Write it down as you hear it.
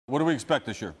What do we expect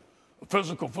this year? A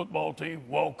physical football team,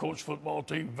 well-coached football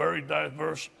team, very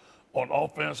diverse on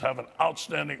offense, have an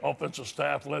outstanding offensive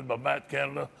staff led by Matt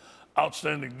Canada,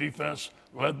 outstanding defense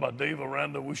led by Dave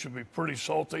Aranda. We should be pretty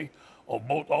salty on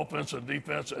both offense and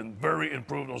defense and very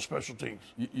improved on special teams.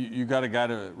 You got a guy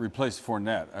to replace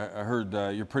Fournette. I heard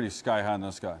you're pretty sky high on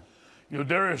this guy. You know,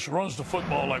 Darius runs the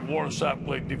football like Warren Sapp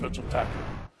played defensive tackle.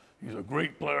 He's a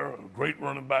great player, a great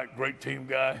running back, great team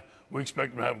guy. We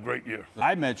expect him to have a great year.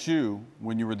 I met you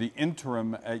when you were the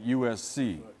interim at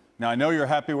USC. Now, I know you're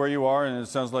happy where you are, and it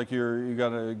sounds like you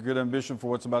got a good ambition for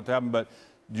what's about to happen, but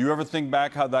do you ever think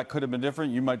back how that could have been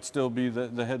different? You might still be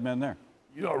the head man there.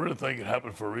 You know, I really think it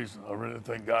happened for a reason. I really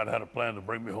think God had a plan to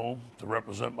bring me home to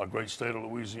represent my great state of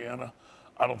Louisiana.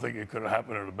 I don't think it could have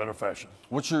happened in a better fashion.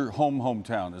 What's your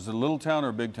hometown? Is it a little town or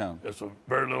a big town? It's a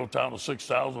very little town of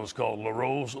 6,000. It's called La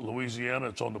Rose, Louisiana.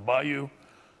 It's on the bayou.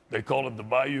 They call it the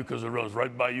bayou because it runs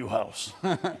right by your house.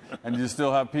 And do you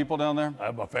still have people down there? I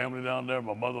have my family down there.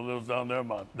 My mother lives down there.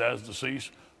 My dad's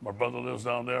deceased. My brother lives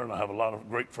down there, and I have a lot of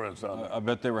great friends down there. I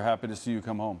bet they were happy to see you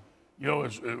come home. You know,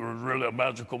 it was really a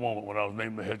magical moment when I was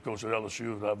named the head coach at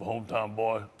LSU to have a hometown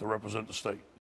boy to represent the state.